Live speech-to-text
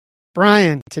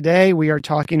Brian, today we are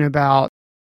talking about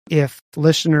if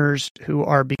listeners who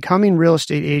are becoming real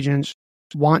estate agents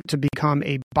want to become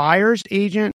a buyer's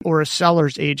agent or a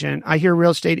seller's agent. I hear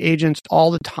real estate agents all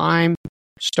the time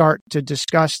start to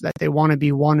discuss that they want to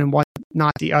be one and what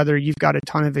not the other. You've got a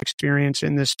ton of experience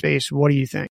in this space. What do you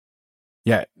think?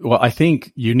 Yeah, well, I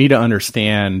think you need to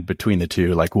understand between the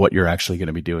two, like what you're actually going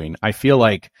to be doing. I feel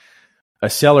like a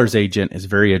seller's agent is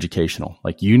very educational.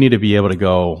 Like you need to be able to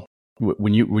go,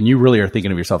 when you really are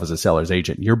thinking of yourself as a seller's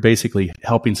agent, you're basically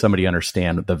helping somebody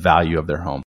understand the value of their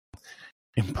home.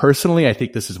 And personally, I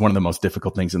think this is one of the most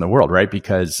difficult things in the world, right?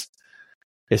 Because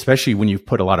especially when you've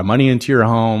put a lot of money into your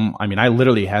home. I mean, I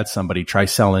literally had somebody try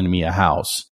selling me a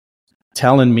house,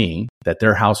 telling me that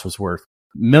their house was worth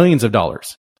millions of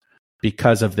dollars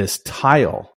because of this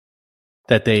tile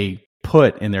that they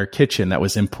put in their kitchen that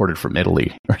was imported from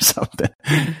Italy or something.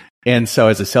 And so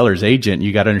as a seller's agent,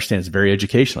 you got to understand it's very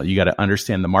educational. You got to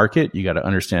understand the market. You got to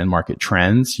understand market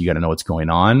trends. You got to know what's going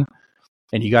on.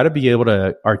 And you got to be able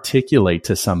to articulate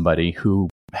to somebody who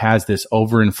has this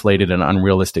overinflated and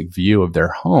unrealistic view of their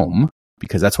home,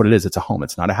 because that's what it is. It's a home.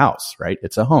 It's not a house, right?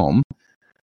 It's a home,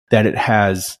 that it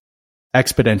has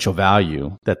exponential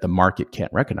value that the market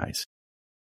can't recognize.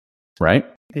 Right?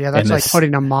 Yeah, that's like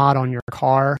putting a mod on your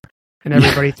car, and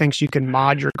everybody thinks you can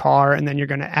mod your car, and then you're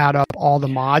going to add up all the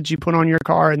mods you put on your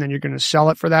car, and then you're going to sell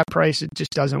it for that price. It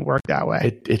just doesn't work that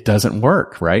way. It doesn't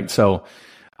work, right? So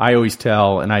I always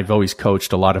tell, and I've always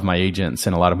coached a lot of my agents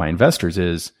and a lot of my investors,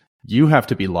 is you have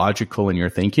to be logical in your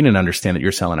thinking and understand that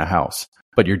you're selling a house,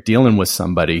 but you're dealing with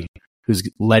somebody who's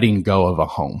letting go of a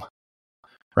home.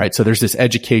 Right. So there's this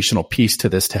educational piece to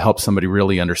this to help somebody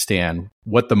really understand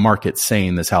what the market's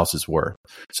saying this house is worth.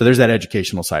 So there's that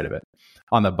educational side of it.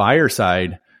 On the buyer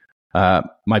side,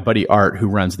 my buddy Art, who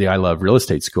runs the I Love Real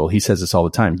Estate School, he says this all the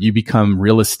time. You become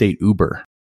real estate Uber.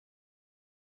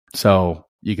 So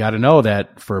you got to know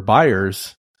that for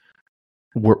buyers,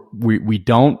 we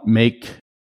don't make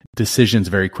decisions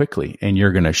very quickly, and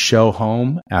you're going to show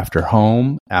home after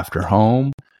home after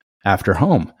home after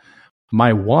home.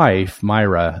 My wife,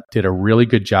 Myra, did a really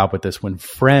good job with this when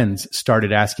friends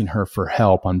started asking her for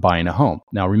help on buying a home.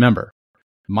 Now, remember,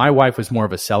 my wife was more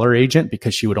of a seller agent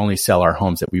because she would only sell our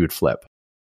homes that we would flip.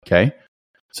 Okay.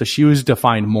 So she was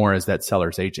defined more as that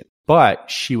seller's agent,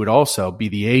 but she would also be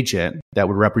the agent that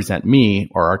would represent me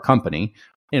or our company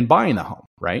in buying the home.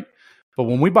 Right. But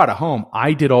when we bought a home,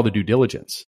 I did all the due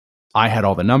diligence. I had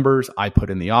all the numbers. I put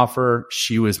in the offer.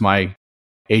 She was my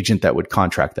agent that would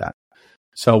contract that.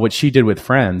 So what she did with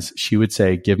friends, she would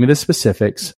say, give me the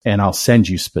specifics and I'll send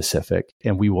you specific.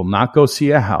 And we will not go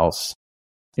see a house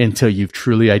until you've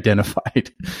truly identified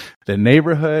the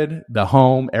neighborhood, the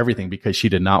home, everything, because she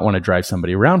did not want to drive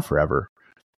somebody around forever.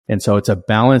 And so it's a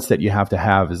balance that you have to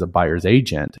have as a buyer's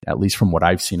agent, at least from what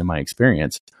I've seen in my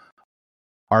experience.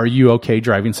 Are you okay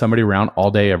driving somebody around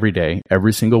all day, every day,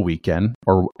 every single weekend,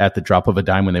 or at the drop of a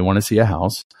dime when they want to see a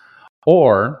house?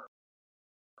 Or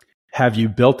have you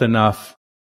built enough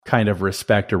kind of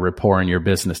respect or rapport in your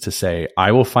business to say,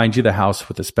 I will find you the house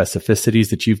with the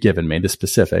specificities that you've given me, the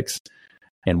specifics,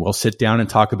 and we'll sit down and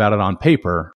talk about it on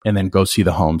paper and then go see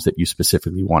the homes that you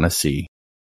specifically want to see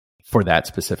for that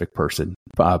specific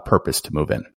purpose to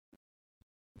move in.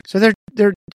 So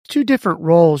they're two different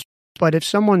roles, but if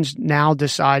someone's now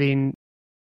deciding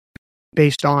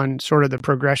based on sort of the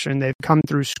progression, they've come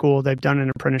through school, they've done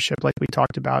an apprenticeship like we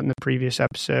talked about in the previous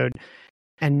episode,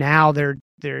 and now they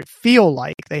feel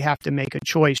like they have to make a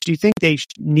choice. Do you think they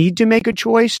need to make a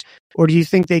choice, or do you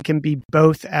think they can be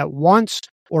both at once,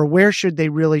 or where should they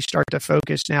really start to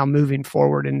focus now moving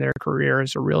forward in their career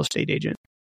as a real estate agent?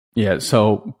 Yeah.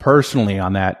 So personally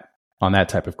on that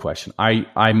type of question,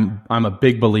 I'm a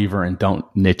big believer in don't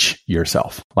niche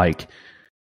yourself. Like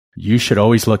you should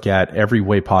always look at every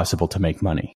way possible to make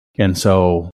money. And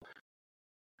so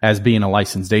as being a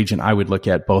licensed agent, I would look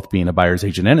at both being a buyer's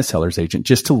agent and a seller's agent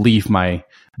just to leave my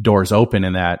doors open,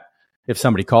 in that if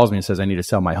somebody calls me and says, I need to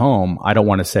sell my home, I don't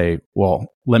want to say, well,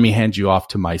 let me hand you off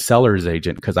to my seller's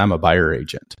agent because I'm a buyer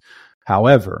agent.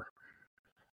 However,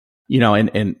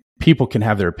 and people can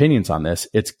have their opinions on this.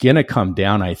 It's going to come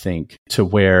down, I think, to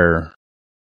where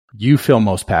you feel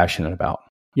most passionate about.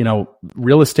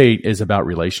 Real estate is about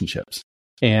relationships.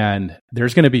 And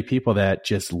there's going to be people that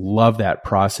just love that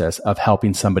process of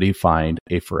helping somebody find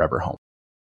a forever home.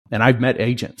 And I've met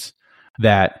agents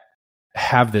that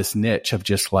have this niche of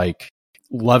just like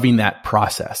loving that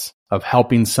process of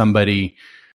helping somebody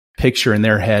picture in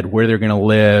their head where they're going to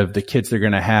live, the kids they're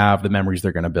going to have, the memories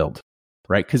they're going to build,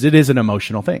 right? Because it is an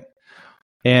emotional thing.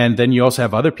 And then you also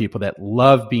have other people that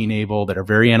love being able, that are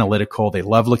very analytical. They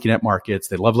love looking at markets.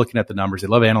 They love looking at the numbers. They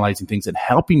love analyzing things and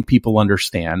helping people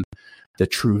understand the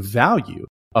true value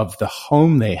of the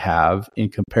home they have in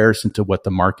comparison to what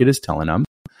the market is telling them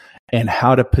and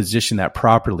how to position that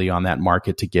properly on that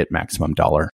market to get maximum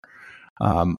dollar.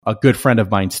 A good friend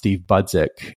of mine, Steve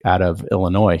Budzik out of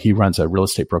Illinois, he runs a real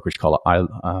estate brokerage called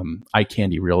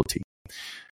iCandy Realty.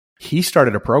 He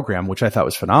started a program, which I thought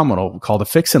was phenomenal, called a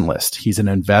Fix and List. He's an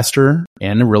investor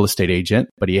and a real estate agent,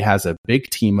 but he has a big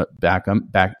team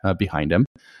behind him.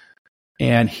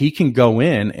 And he can go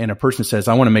in and a person says,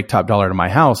 I want to make top dollar to my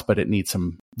house, but it needs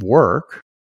some work.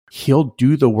 He'll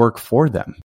do the work for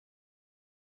them.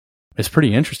 It's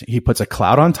pretty interesting. He puts a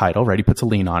cloud on title, right? He puts a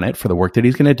lien on it for the work that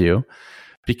he's going to do,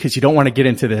 because you don't want to get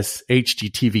into this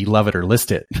HGTV love it or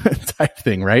list it type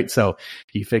thing, right? So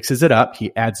he fixes it up,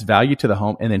 he adds value to the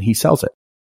home, and then he sells it.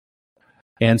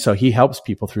 And so he helps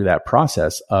people through that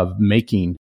process of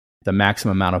making the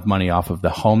maximum amount of money off of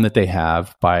the home that they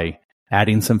have by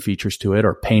adding some features to it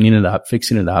or painting it up,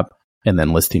 fixing it up, and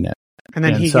then listing it. And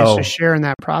then he gets to share in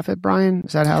that profit, Brian?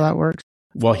 Is that how that works?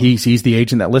 Well, he's the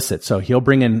agent that lists it. So he'll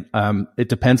bring in, it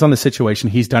depends on the situation.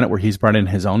 He's done it where he's brought in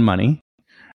his own money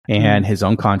and his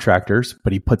own contractors,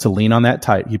 but he puts a lien on that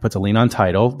he puts a lien on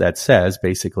title that says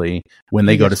basically when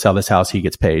they go to sell this house, he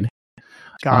gets paid.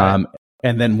 Got it.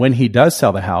 And then when he does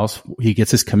sell the house, he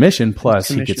gets his commission plus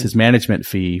he gets his management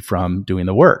fee from doing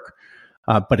the work.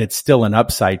 But it's still an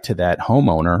upside to that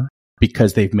homeowner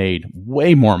because they've made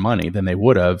way more money than they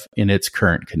would have in its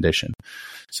current condition.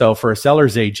 So for a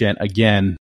seller's agent,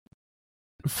 again,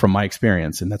 from my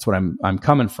experience, and that's what I'm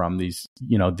coming from, these,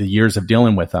 the years of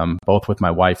dealing with them, both with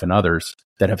my wife and others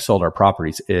that have sold our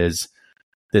properties, is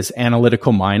this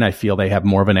analytical mind. I feel they have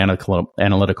more of an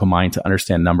analytical mind to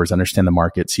understand numbers, understand the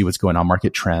market, see what's going on,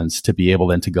 market trends, to be able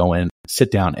then to go in,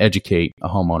 sit down, educate a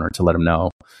homeowner to let them know,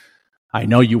 I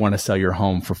know you want to sell your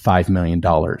home for $5 million.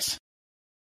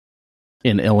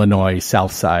 In Illinois,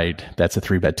 South Side, that's a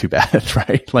 3-bed, 2-bath,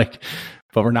 right?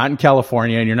 But we're not in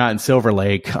California and you're not in Silver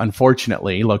Lake.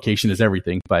 Unfortunately, location is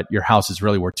everything, but your house is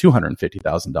really worth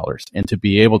 $250,000. And to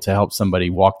be able to help somebody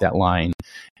walk that line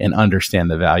and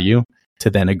understand the value, to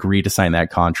then agree to sign that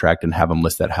contract and have them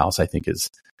list that house, I think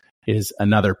is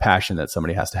another passion that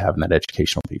somebody has to have in that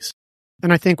educational piece.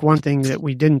 And I think one thing that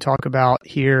we didn't talk about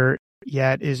here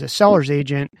yet is a seller's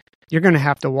agent. You're going to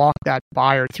have to walk that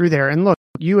buyer through there. And look,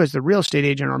 you as the real estate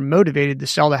agent are motivated to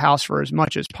sell the house for as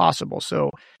much as possible.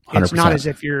 So it's 100%. Not as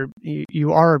if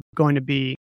you are going to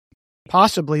be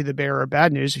possibly the bearer of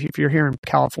bad news. If you're here in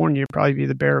California, you'll probably be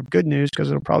the bearer of good news because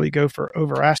it'll probably go for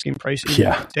over asking prices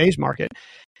in today's market.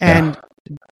 And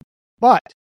but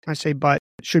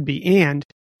should be, and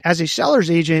as a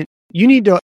seller's agent, you need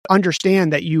to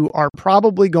understand that you are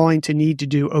probably going to need to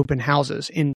do open houses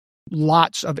in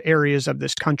lots of areas of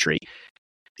this country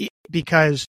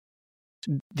because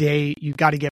you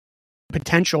got to get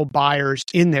potential buyers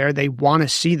in there. They want to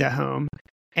see the home.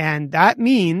 And that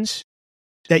means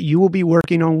that you will be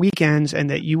working on weekends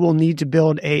and that you will need to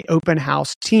build a open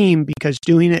house team because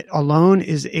doing it alone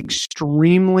is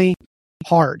extremely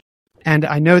hard. And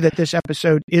I know that this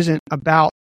episode isn't about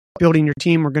building your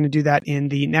team. We're going to do that in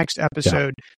the next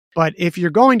episode. Yeah. But if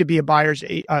you're going to be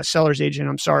a seller's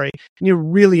agent, you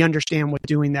really understand what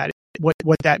doing that,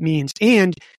 what that means.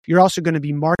 And you're also going to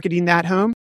be marketing that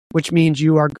home, which means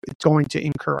you are going to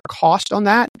incur a cost on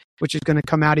that, which is going to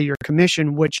come out of your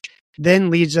commission, which then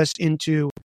leads us into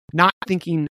not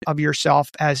thinking of yourself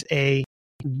as a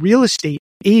real estate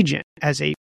agent, as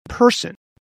a person,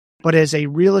 but as a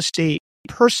real estate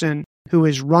person who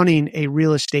is running a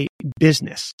real estate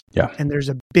business. Yeah. And there's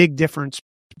a big difference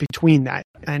between that.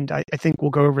 And I think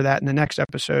we'll go over that in the next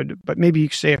episode, but maybe you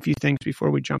can say a few things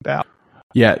before we jump out.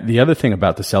 Yeah. The other thing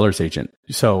about the seller's agent.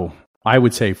 So I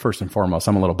would say first and foremost,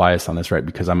 I'm a little biased on this, right?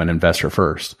 Because I'm an investor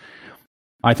first.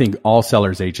 I think all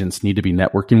seller's agents need to be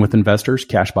networking with investors,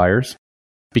 cash buyers,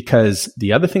 because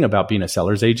the other thing about being a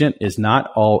seller's agent is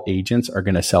not all agents are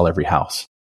going to sell every house.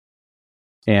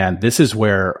 And this is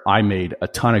where I made a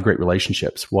ton of great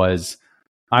relationships. Was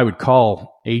I would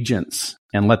call agents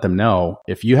and let them know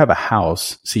if you have a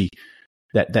house,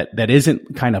 that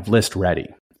isn't kind of list ready.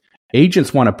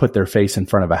 Agents want to put their face in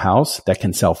front of a house that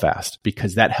can sell fast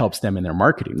because that helps them in their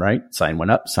marketing, right? Sign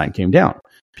went up, sign came down.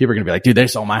 People are going to be like, dude, they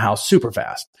sold my house super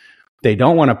fast. They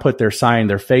don't want to put their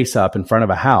face up in front of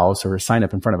a house or a sign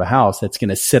up in front of a house that's going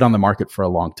to sit on the market for a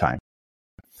long time.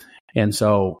 And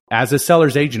so as a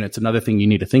seller's agent, it's another thing you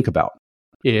need to think about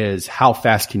is how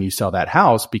fast can you sell that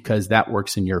house, because that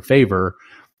works in your favor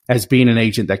as being an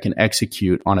agent that can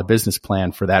execute on a business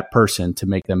plan for that person to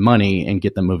make them money and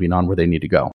get them moving on where they need to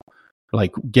go.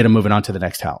 like get them moving on to the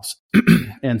next house.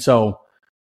 And so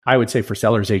I would say for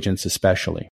sellers agents,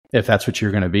 especially if that's what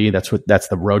you're going to be, that's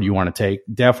the road you want to take.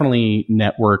 Definitely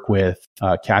network with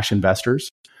cash investors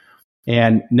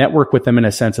and network with them in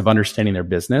a sense of understanding their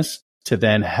business to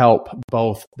then help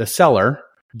both the seller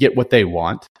get what they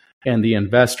want and the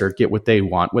investor get what they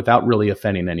want without really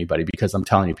offending anybody, because I'm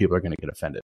telling you, people are going to get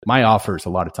offended. My offers a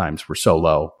lot of times were so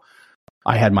low.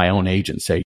 I had my own agent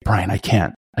say, Brian, I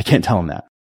can't tell them that.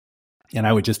 And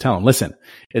I would just tell them, listen,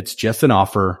 it's just an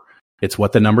offer. It's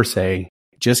what the numbers say.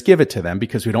 Just give it to them,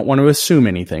 because we don't want to assume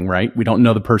anything, right? We don't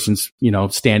know the person's,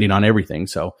 standing on everything.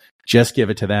 So just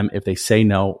give it to them. If they say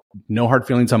no hard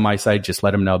feelings on my side, just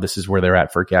let them know this is where they're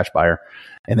at for a cash buyer,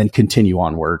 and then continue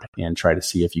onward and try to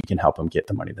see if you can help them get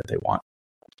the money that they want.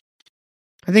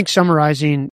 I think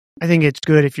summarizing, I think it's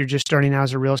good if you're just starting out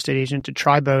as a real estate agent to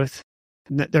try both.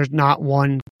 There's not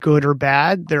one good or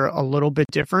bad. They're a little bit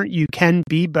different. You can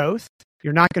be both.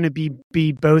 You're not going to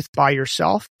be both by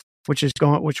yourself, which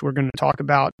we're going to talk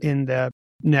about in the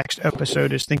next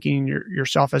episode, is thinking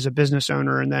yourself as a business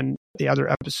owner, and then the other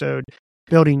episode,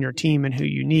 building your team and who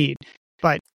you need.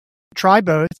 But try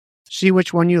both, see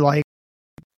which one you like.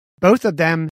 Both of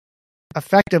them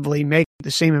effectively make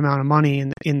the same amount of money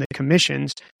in the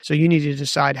commissions. So you need to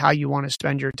decide how you want to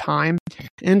spend your time.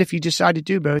 And if you decide to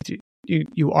do both,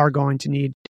 you are going to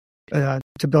need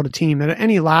to build a team. And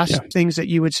any last things that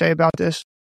you would say about this?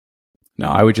 No,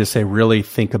 I would just say really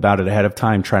think about it ahead of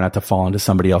time. Try not to fall into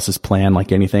somebody else's plan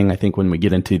like anything. I think when we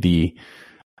get into the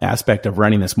aspect of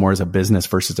running this more as a business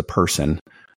versus a person,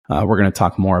 we're going to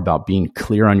talk more about being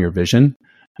clear on your vision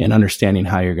and understanding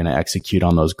how you're going to execute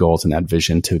on those goals and that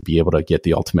vision to be able to get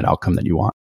the ultimate outcome that you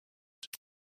want.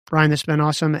 Brian, this has been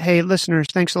awesome. Hey, listeners,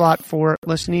 thanks a lot for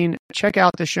listening. Check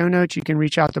out the show notes. You can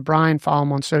reach out to Brian, follow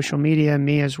him on social media,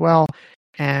 me as well.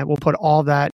 And we'll put all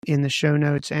that in the show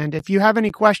notes. And if you have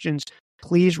any questions,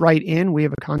 please write in. We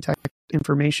have a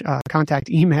contact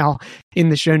email in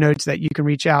the show notes that you can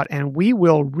reach out, and we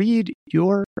will read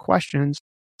your questions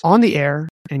on the air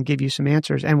and give you some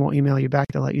answers, and we'll email you back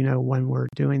to let you know when we're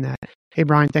doing that. Hey,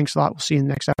 Brian, thanks a lot. We'll see you in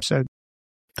the next episode.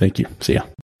 Thank you. See ya.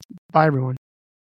 Bye, everyone.